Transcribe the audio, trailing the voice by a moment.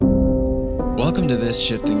Welcome to This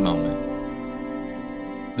Shifting Moment.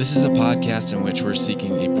 This is a podcast in which we're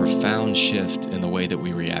seeking a profound shift in the way that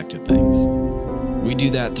we react to things. We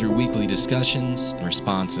do that through weekly discussions and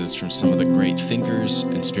responses from some of the great thinkers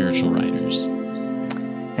and spiritual writers.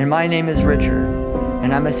 And my name is Richard,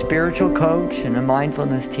 and I'm a spiritual coach and a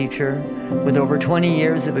mindfulness teacher with over 20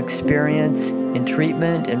 years of experience in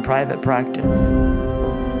treatment and private practice.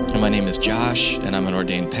 And my name is Josh, and I'm an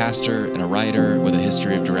ordained pastor and a writer with a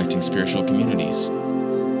history of directing spiritual communities.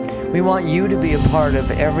 We want you to be a part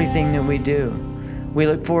of everything that we do. We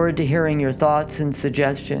look forward to hearing your thoughts and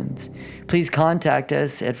suggestions. Please contact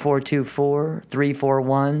us at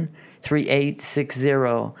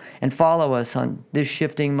 424-341-3860 and follow us on This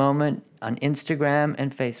Shifting Moment on Instagram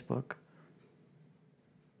and Facebook.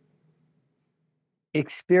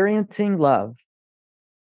 Experiencing love.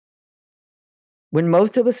 When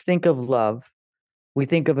most of us think of love, we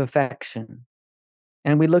think of affection.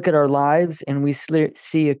 And we look at our lives and we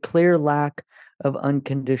see a clear lack of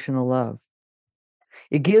unconditional love.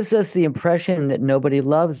 It gives us the impression that nobody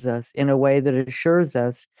loves us in a way that assures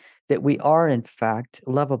us that we are, in fact,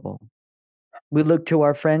 lovable. We look to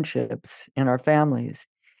our friendships and our families,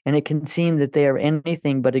 and it can seem that they are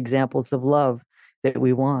anything but examples of love that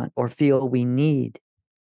we want or feel we need.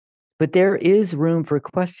 But there is room for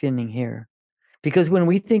questioning here. Because when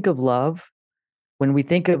we think of love, when we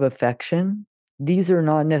think of affection, these are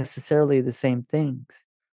not necessarily the same things.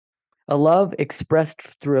 A love expressed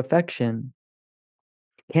through affection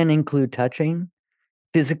can include touching,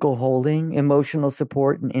 physical holding, emotional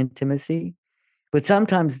support, and intimacy. But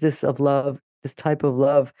sometimes this type of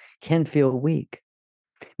love can feel weak.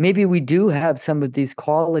 Maybe we do have some of these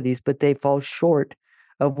qualities, but they fall short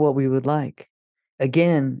of what we would like.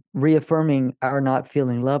 Again, reaffirming our not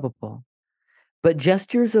feeling lovable. But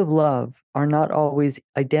gestures of love are not always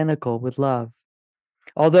identical with love.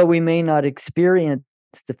 Although we may not experience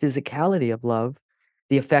the physicality of love,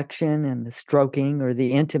 the affection and the stroking or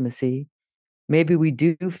the intimacy, maybe we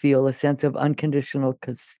do feel a sense of unconditional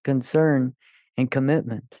concern and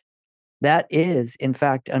commitment. That is, in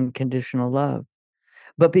fact, unconditional love.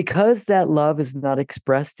 But because that love is not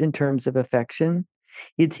expressed in terms of affection,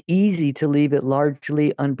 it's easy to leave it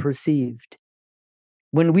largely unperceived.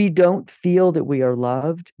 When we don't feel that we are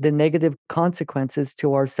loved, the negative consequences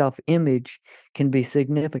to our self-image can be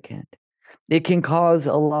significant. It can cause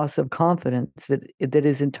a loss of confidence that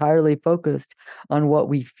is entirely focused on what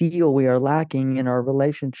we feel we are lacking in our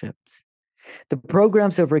relationships. The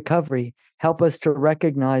programs of recovery help us to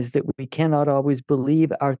recognize that we cannot always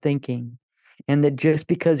believe our thinking, and that just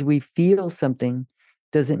because we feel something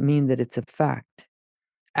doesn't mean that it's a fact.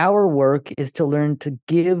 Our work is to learn to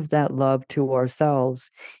give that love to ourselves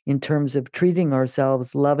in terms of treating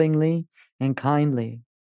ourselves lovingly and kindly.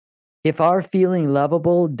 If our feeling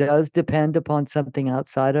lovable does depend upon something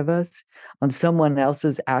outside of us, on someone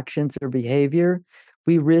else's actions or behavior,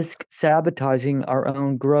 we risk sabotaging our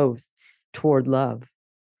own growth toward love.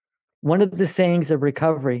 One of the sayings of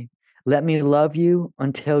recovery, "Let me love you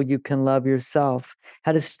until you can love yourself,"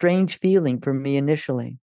 had a strange feeling for me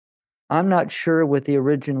initially. I'm not sure what the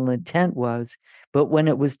original intent was, but when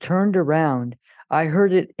it was turned around, I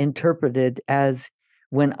heard it interpreted as,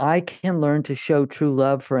 when I can learn to show true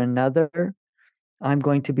love for another, I'm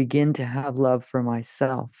going to begin to have love for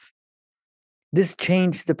myself. This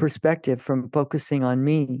changed the perspective from focusing on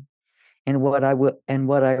me and what I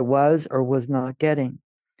was or was not getting,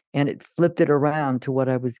 and it flipped it around to what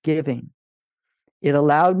I was giving. It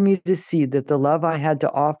allowed me to see that the love I had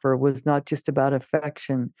to offer was not just about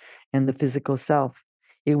affection and the physical self.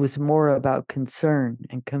 It was more about concern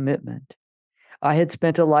and commitment. I had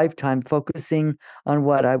spent a lifetime focusing on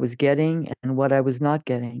what I was getting and what I was not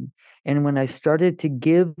getting. And when I started to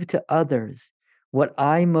give to others what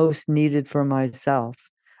I most needed for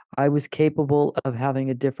myself, I was capable of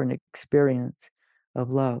having a different experience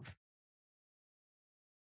of love.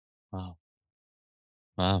 Wow.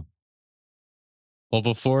 Wow. Well,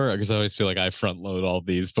 because I always feel like I front load all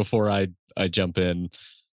these before I jump in.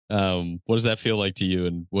 What does that feel like to you,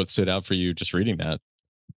 and what stood out for you just reading that?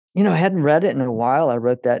 I hadn't read it in a while. I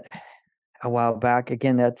wrote that a while back.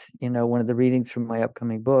 Again, that's, one of the readings from my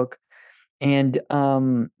upcoming book. And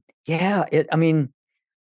I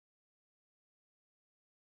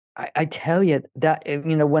tell you that,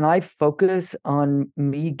 when I focus on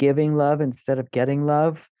me giving love instead of getting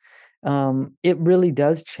love, it really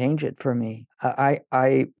does change it for me.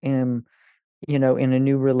 I am, in a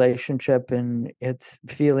new relationship, and it's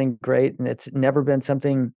feeling great, and it's never been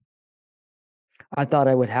something I thought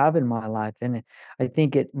I would have in my life. And I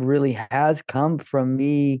think it really has come from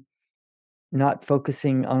me not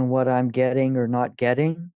focusing on what I'm getting or not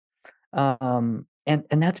getting, And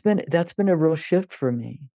that's been a real shift for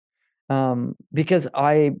me. Because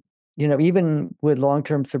even with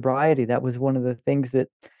long-term sobriety, that was one of the things that,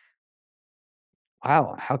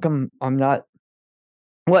 wow, how come I'm not,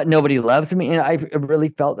 nobody loves me? And I really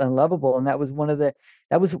felt unlovable. And that was one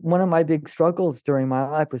of my big struggles during my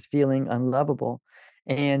life, was feeling unlovable.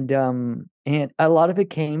 And a lot of it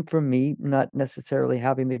came from me not necessarily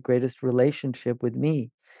having the greatest relationship with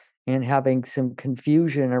me, and having some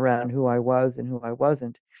confusion around who I was and who I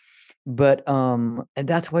wasn't. But and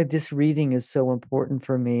that's why this reading is so important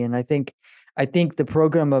for me. And I think the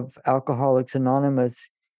program of Alcoholics Anonymous,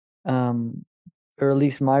 um or at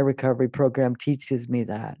least my recovery program, teaches me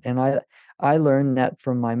that. And I learned that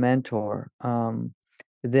from my mentor,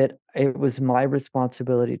 that it was my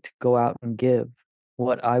responsibility to go out and give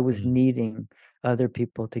what I was Mm. needing other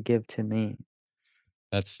people to give to me.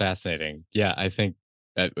 That's fascinating. Yeah, I think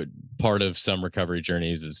that part of some recovery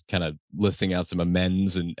journeys is kind of listing out some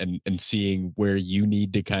amends and seeing where you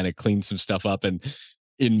need to kind of clean some stuff up. And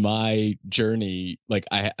in my journey, like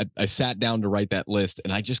I sat down to write that list,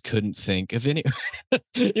 and I just couldn't think of any.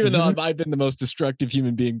 Even though Mhm. I've been the most destructive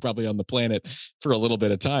human being probably on the planet for a little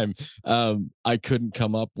bit of time, I couldn't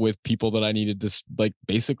come up with people that I needed to like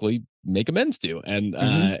basically make amends to.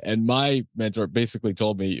 Mhm. And my mentor basically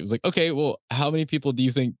told me, it was like, okay, well, how many people do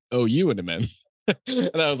you think owe you an amends?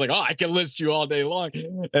 And I was like, oh, I can list you all day long.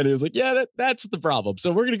 And he was like, yeah, that's the problem.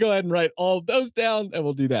 So we're gonna go ahead and write all of those down, and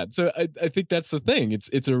we'll do that. So I think that's the thing.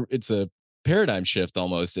 It's a paradigm shift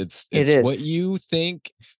almost. It's It it's what is. you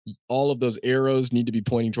think all of those arrows need to be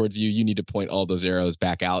pointing towards you. You need to point all those arrows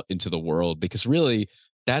back out into the world, because really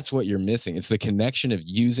that's what you're missing. It's the connection of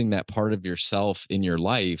using that part of yourself in your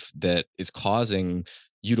life that is causing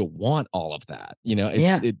you to want all of that.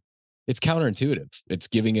 Yeah. It's counterintuitive. It's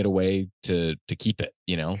giving it away to keep it,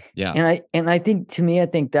 Yeah. And I think, to me, I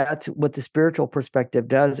think that's what the spiritual perspective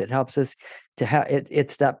does. It helps us to have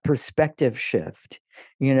it's that perspective shift,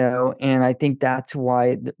 and I think that's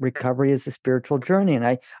why recovery is a spiritual journey. And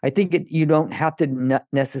I think you don't have to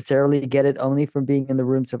necessarily get it only from being in the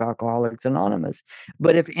rooms of Alcoholics Anonymous.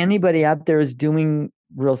 But if anybody out there is doing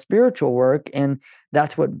real spiritual work, and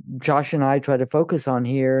that's what Josh and I try to focus on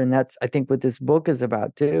here, and that's, I think, what this book is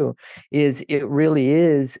about too, is it really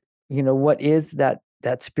is, what is that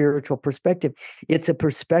spiritual perspective? It's a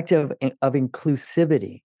perspective of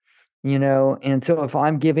inclusivity, and so if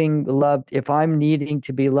I'm giving love, if I'm needing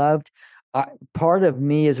to be loved, part of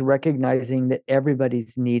me is recognizing that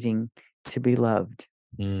everybody's needing to be loved.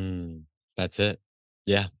 Mm, that's it.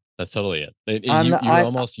 Yeah, that's totally it. I'm You not, you're I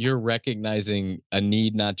almost you're recognizing a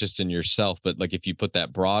need not just in yourself, but like if you put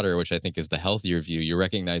that broader, which I think is the healthier view, you're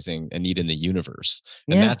recognizing a need in the universe.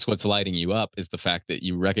 And Yeah, that's what's lighting you up, is the fact that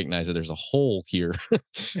you recognize that there's a hole here.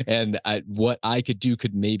 And what I could do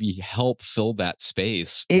could maybe help fill that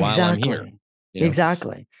space while I'm here, exactly, you know?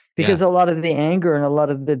 exactly. Yeah. Because a lot of the anger and a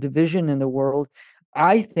lot of the division in the world,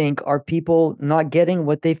 I think, are people not getting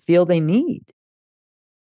what they feel they need.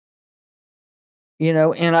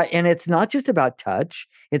 And it's not just about touch.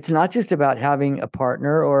 It's not just about having a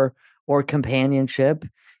partner or companionship.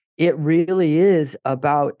 It really is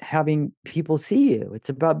about having people see you. It's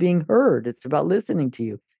about being heard. It's about listening to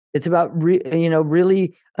you. It's about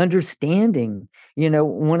really understanding.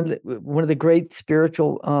 One of the great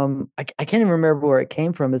spiritual, I can't even remember where it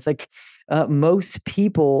came from. It's like, most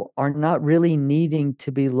people are not really needing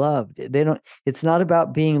to be loved. They don't. It's not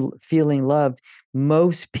about feeling loved.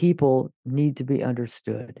 Most people need to be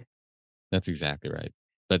understood. That's exactly right.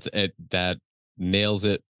 That's it. That nails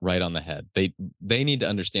it right on the head. They need to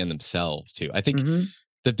understand themselves too. I think Mhm.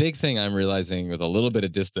 the big thing I'm realizing with a little bit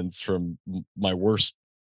of distance from my worst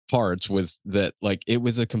parts was that, like, it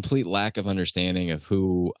was a complete lack of understanding of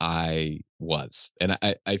who I was. And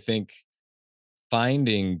I think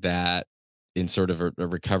finding that in sort of a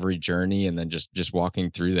recovery journey, and then just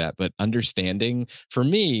walking through that, but understanding for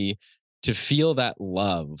me, to feel that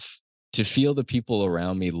love, to feel the people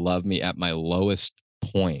around me love me at my lowest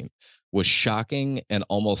point, was shocking and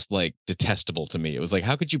almost like detestable to me. It was like,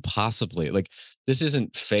 how could you possibly, like, this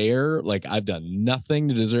isn't fair, like I've done nothing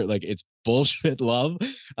to deserve, like it's bullshit love.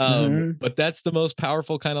 Mhm. But that's the most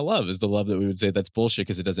powerful kind of love, is the love that we would say that's bullshit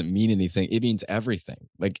because it doesn't mean anything, it means everything.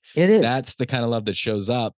 Like, It is. that's the kind of love that shows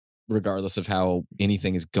up regardless of how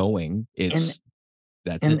anything is going. And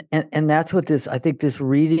That's it. and that's what I think this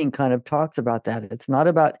reading kind of talks about. That it's not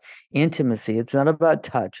about intimacy, it's not about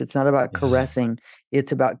touch, it's not about Yeah. caressing,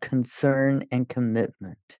 it's about concern and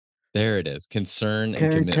commitment. There it is. Concern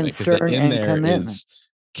and commitment. Because Concern in and there commitment.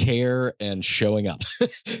 care and showing up.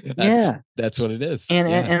 Yeah. That's what it is. And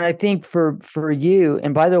Yeah. I think for you,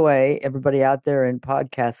 and by the way, everybody out there in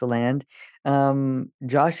podcast land,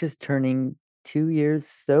 Josh is turning 2 years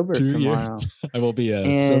sober 2 years. tomorrow. I will be a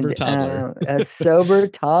sober And toddler. a sober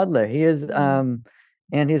toddler. He is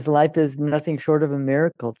and his life is nothing short of a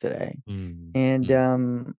miracle today. Mm, And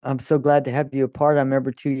mm. I'm so glad to have you a part. I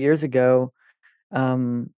remember 2 years ago,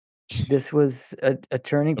 this was a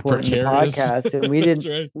turning A point in the precarious. podcast, and That's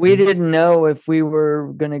right. we didn't know if we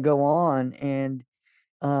were going to go on. And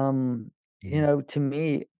you know, to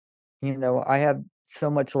me, you know, I have so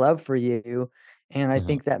much love for you, and I Uh-huh.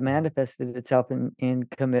 think that manifested itself in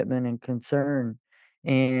commitment and concern.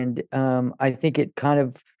 And I think it kind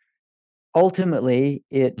of ultimately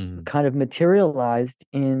it Mm. kind of materialized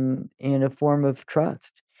in a form of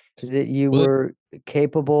trust that you Well, were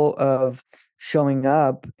capable of showing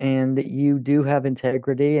up, and that you do have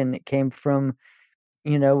integrity, and it came from,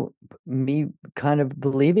 you know, me kind of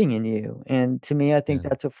believing in you. And to me, I think yeah.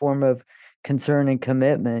 that's a form of concern and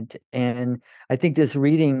commitment. And I think this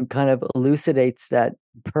reading kind of elucidates that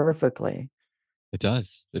perfectly. It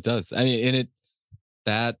does. It does. I mean, and it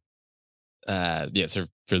that yeah, so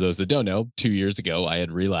for those that don't know, 2 years ago I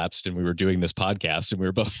had relapsed and we were doing this podcast and we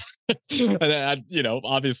were both and you know,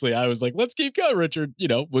 obviously I was like, let's keep going. Richard, you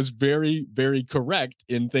know, was very, very correct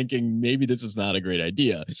in thinking maybe this is not a great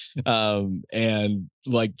idea. And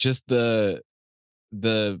like just the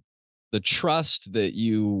the trust that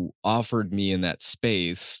you offered me in that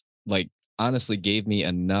space, like honestly gave me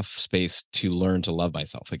enough space to learn to love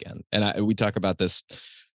myself again. And we talk about this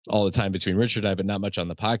all the time between Richard and I, but not much on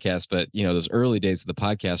the podcast. But you know, those early days of the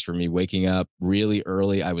podcast for me, waking up really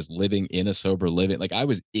early, I was living in a sober living, like I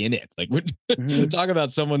was in it. Like we're Mhm. talk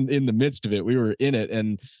about someone in the midst of it. We were in it,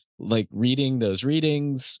 and like reading those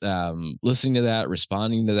readings, listening to that,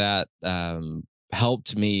 responding to that,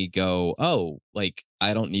 helped me go, oh, like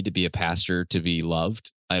I don't need to be a pastor to be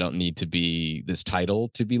loved. I don't need to be this title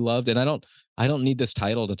to be loved, and I don't need this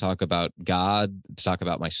title to talk about God, to talk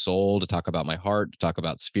about my soul, to talk about my heart, to talk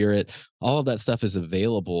about spirit. All of that stuff is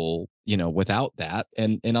available, you know, without that.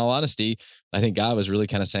 And in all honesty, I think God was really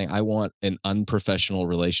kind of saying, I want an unprofessional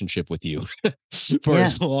relationship with you for Yeah.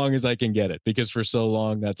 as long as I can get it, because for so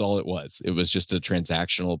long, that's all it was. It was just a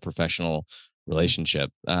transactional, professional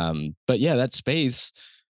relationship. But yeah, that space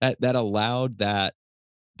that allowed that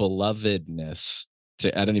belovedness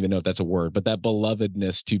to, I don't even know if that's a word, but that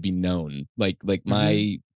belovedness to be known. Like Mhm.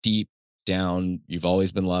 my deep down, you've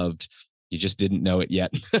always been loved. You just didn't know it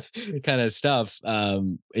yet, kind of stuff.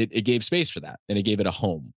 It gave space for that, and it gave it a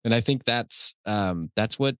home. And I think that's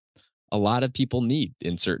what a lot of people need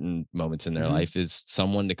in certain moments in their Mhm. life, is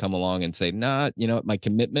someone to come along and say, nah, you know, my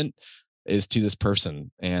commitment is to this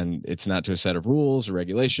person, and it's not to a set of rules or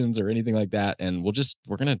regulations or anything like that. And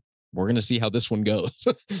we're gonna see how this one goes.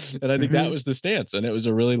 And I think that Mhm. was the stance, and it was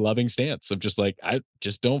a really loving stance of just like, I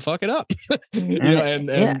just don't fuck it up. You And know, yeah,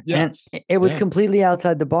 and yeah, and it was yeah, completely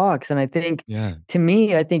outside the box. And I think, yeah, to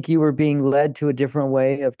me, I think you were being led to a different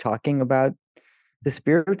way of talking about the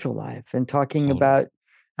spiritual life, and talking totally.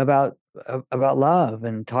 about about love,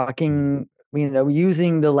 and Mm, talking, you know,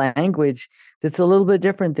 using the language that's a little bit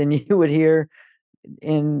different than you would hear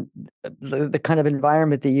in the kind of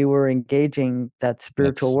environment that you were engaging that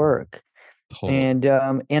spiritual that's work. totally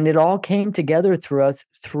And it all came together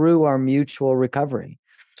through our mutual recovery,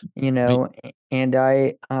 you right. know. And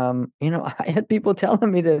I, you know, I had people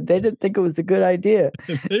telling me that they didn't think it was a good idea.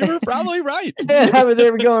 They were probably right.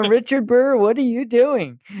 They were going, Richard Burr, what are you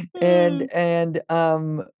doing? And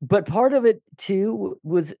but part of it too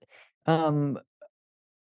was, um,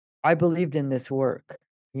 I believed in this work,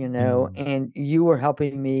 you know, Mm, and you were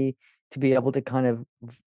helping me to be able to kind of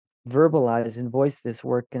verbalize and voice this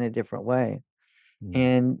work in a different way. mm,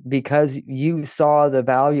 And because you saw the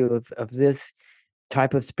value of this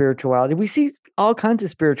type of spirituality. We see all kinds of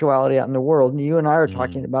spirituality out in the world, and you and I are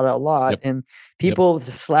talking mm. about it a lot. Yep, And yep. people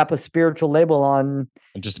slap a spiritual label on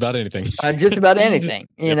Just about anything. just about anything,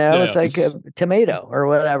 you Yep. know. It's Yeah. like a tomato or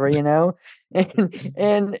whatever, you know.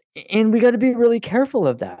 And we got to be really careful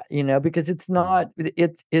of that, you know, because it's Mm, not.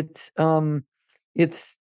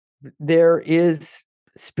 It's there is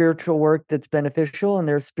spiritual work that's beneficial, and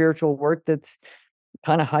there's spiritual work that's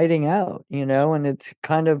kind of hiding out, you know, and it's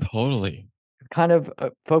totally. kind of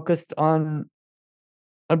focused on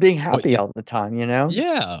being What happy you all the time, you know?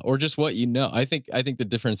 Yeah, or just what you know. I think the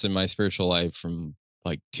difference in my spiritual life from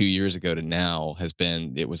like 2 years ago to now has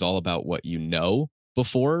been, it was all about what you know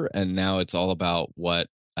before, and now it's all about what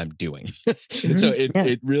I'm doing. So Mhm. Yeah.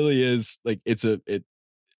 it really is like,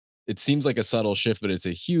 it seems like a subtle shift, but it's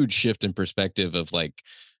a huge shift in perspective of like,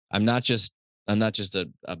 I'm not just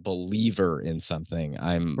a believer in something.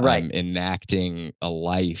 I'm Right. enacting a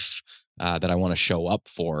life that I want to show up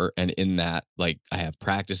for, and in that, like, I have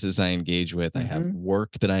practices I engage with, I have Mm-hmm.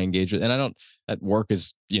 work that I engage with, and I don't. That work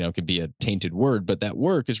is, could be a tainted word, but that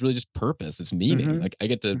work is really just purpose. It's meaning. Mm-hmm. Like, I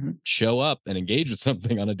get to Mm-hmm. show up and engage with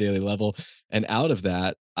something on a daily level, and out of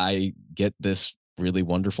that, I get this really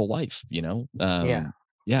wonderful life. Yeah. Yeah,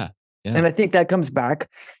 yeah, And I think that comes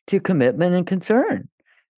back to commitment and concern.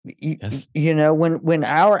 yes, When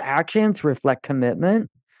our actions reflect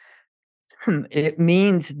commitment, it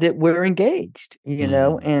means that we're engaged,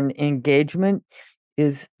 mm, and engagement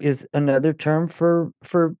is another term for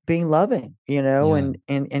being loving, yeah.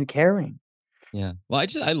 and caring. Yeah. Well,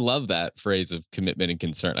 I love that phrase of commitment and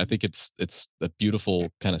concern. I think it's a beautiful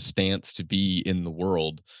kind of stance to be in the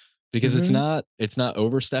world, because it's Mhm. not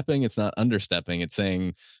overstepping, it's not understepping. It's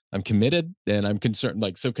saying I'm committed and I'm concerned.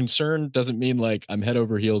 Like, so concern doesn't mean like I'm head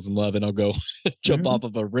over heels in love and I'll go jump Mhm. off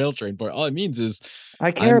of a rail train point. All it means is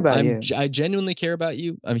I care about you. I genuinely care about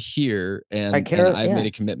you. I'm here, I and care I've made yeah.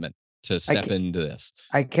 a commitment to I step ca into this.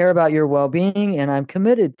 I care about your well-being, and I'm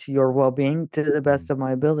committed to your well-being to the Mm. best of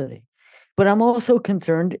my ability. But I'm also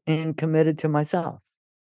concerned and committed to myself.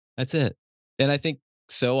 That's it. And I think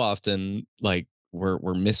so often, like,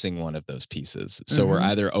 we're missing one of those pieces. So we're Mhm.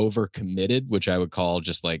 either overcommitted, which I would call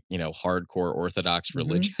just like, hardcore orthodox Mhm.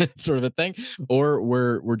 religion sort of a thing, or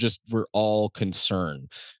we're all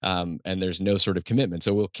concerned. And there's no sort of commitment.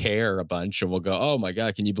 So we'll care a bunch and we'll go, "Oh my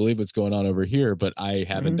God, can you believe what's going on over here?" But I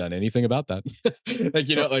haven't Mhm. done anything about that.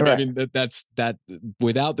 Like, I Right. mean, that's that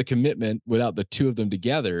without the commitment, without the two of them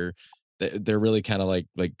together, they're really kind of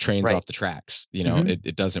like trains Right. off the tracks. Mhm.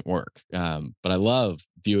 It doesn't work. But I love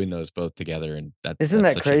viewing those both together, and Isn't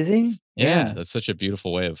that's that such a crazy? yeah, Yeah. that's such a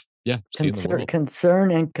beautiful way of, yeah, seeing the world.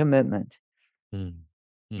 Concern and commitment. Mm,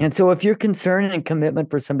 mm. And so if your concern and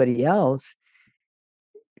commitment for somebody else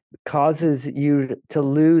causes you to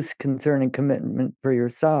lose concern and commitment for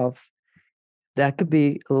yourself, that could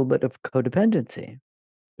be a little bit of codependency.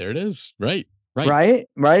 There it is. Right, right, Right?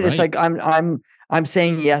 Right? It's right. like I'm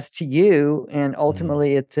saying yes to you, and Mm,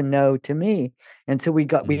 ultimately it's a no to me. And so we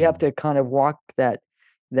have mm. to kind of walk that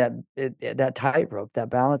tightrope, that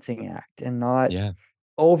balancing act, and not Yeah,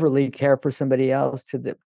 overly care for somebody else to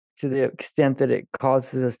the extent that it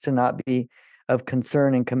causes us to not be of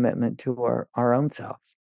concern and commitment to our own self.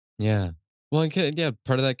 yeah. Well, and yeah,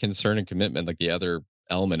 part of that concern and commitment, like the other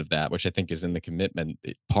element of that, which I think is in the commitment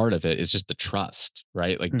part of it, is just the trust,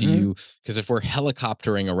 right? Like, Mhm. because if we're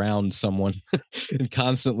helicoptering around someone and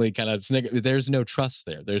constantly kind of there's no trust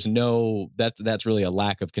there. There's no that's really a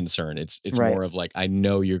lack of concern. It's Right. more of like, I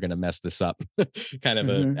know you're going to mess this up, kind of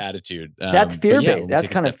a Mhm. attitude. That's But yeah, fear-based. when we That's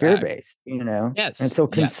take a kind of step back, fear-based. And yes, so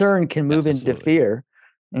yes, concern can move yes, into absolutely, fear,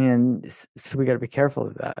 and so we got to be careful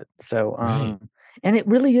of that. So, right. and it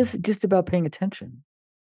really is just about paying attention.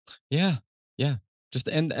 Yeah. Yeah. Just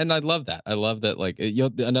and I love that. I love that, like,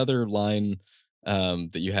 another line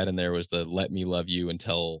that you had in there was the "Let me love you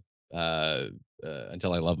uh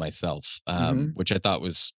until I love myself," Mhm. which I thought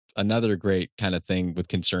was another great kind of thing with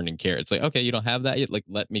concern and care. It's like, okay, you don't have that yet, like,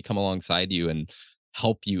 let me come alongside you and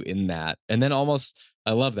help you in that. And then almost,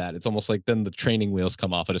 I love that. It's almost like then the training wheels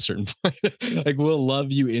come off at a certain point. Like, we'll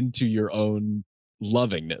love you into your own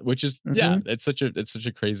loving, which is, yeah, Mhm. it's such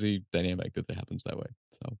a crazy dynamic that happens that way.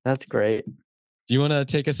 So That's great. do you wanna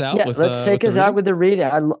take us out Yeah, let's with take the us out reading? with the reading.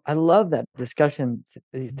 I love that discussion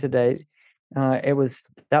today.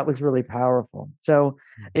 That was really powerful. So,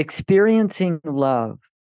 experiencing love.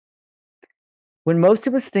 When most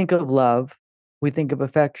of us think of love, we think of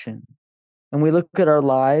affection. And we look at our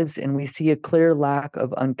lives and we see a clear lack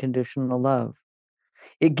of unconditional love.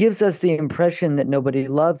 It gives us the impression that nobody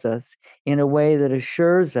loves us in a way that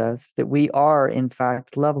assures us that we are, in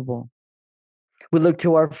fact, lovable. We look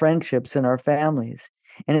to our friendships and our families,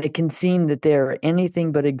 and it can seem that they are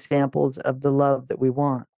anything but examples of the love that we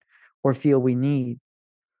want or feel we need.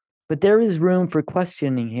 But there is room for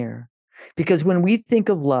questioning here, because when we think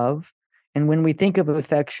of love and when we think of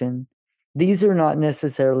affection, these are not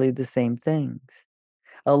necessarily the same things.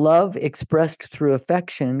 A love expressed through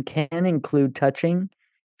affection can include touching,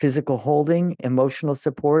 physical holding, emotional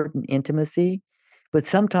support, and intimacy, but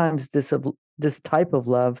sometimes this type of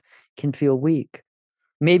love can feel weak.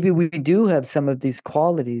 Maybe we do have some of these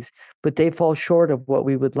qualities, but they fall short of what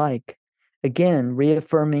we would like. Again,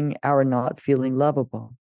 reaffirming our not feeling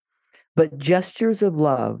lovable. But gestures of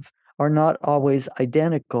love are not always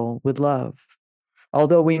identical with love.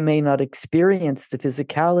 Although we may not experience the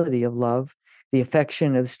physicality of love, the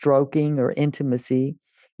affection of stroking or intimacy,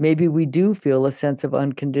 maybe we do feel a sense of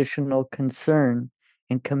unconditional concern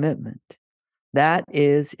and commitment. That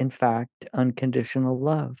is, in fact, unconditional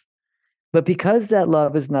love. But because that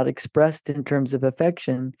love is not expressed in terms of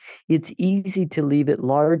affection, it's easy to leave it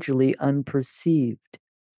largely unperceived.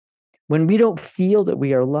 When we don't feel that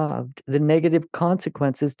we are loved, the negative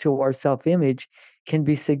consequences to our self-image can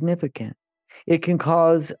be significant. It can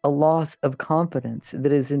cause a loss of confidence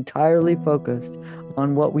that is entirely focused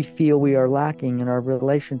on what we feel we are lacking in our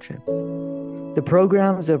relationships. The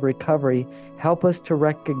programs of recovery help us to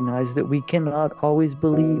recognize that we cannot always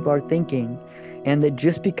believe our thinking, and that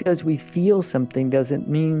just because we feel something doesn't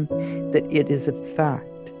mean that it is a fact.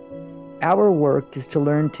 Our work is to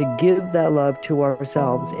learn to give that love to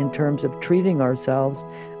ourselves in terms of treating ourselves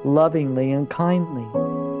lovingly and kindly.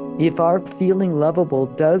 If our feeling lovable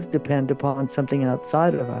does depend upon something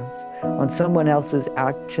outside of us, on someone else's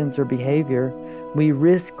actions or behavior, we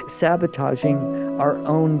risk sabotaging our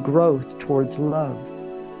own growth towards love.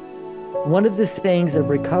 One of the sayings of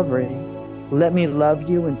recovery, "Let me love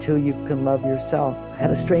you until you can love yourself,"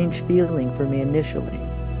 had a strange feeling for me initially.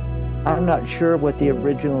 I'm not sure what the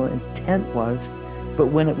original intent was, but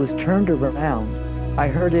when it was turned around, I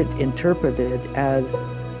heard it interpreted as,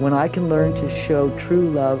 when I can learn to show true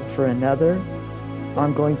love for another,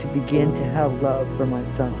 I'm going to begin to have love for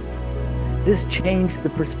myself. This changed the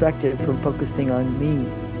perspective from focusing on me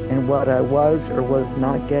and what I was or was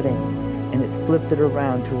not getting, and it flipped it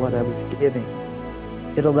around to what I was giving.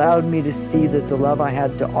 It allowed me to see that the love I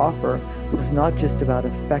had to offer was not just about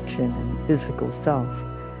affection and physical self,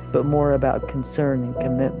 but more about concern and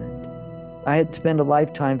commitment. I had spent a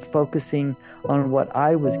lifetime focusing on what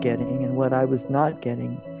I was getting and what I was not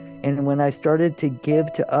getting, and when I started to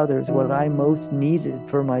give to others what I most needed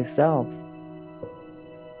for myself,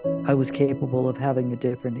 I was capable of having a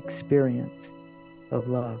different experience of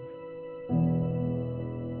love.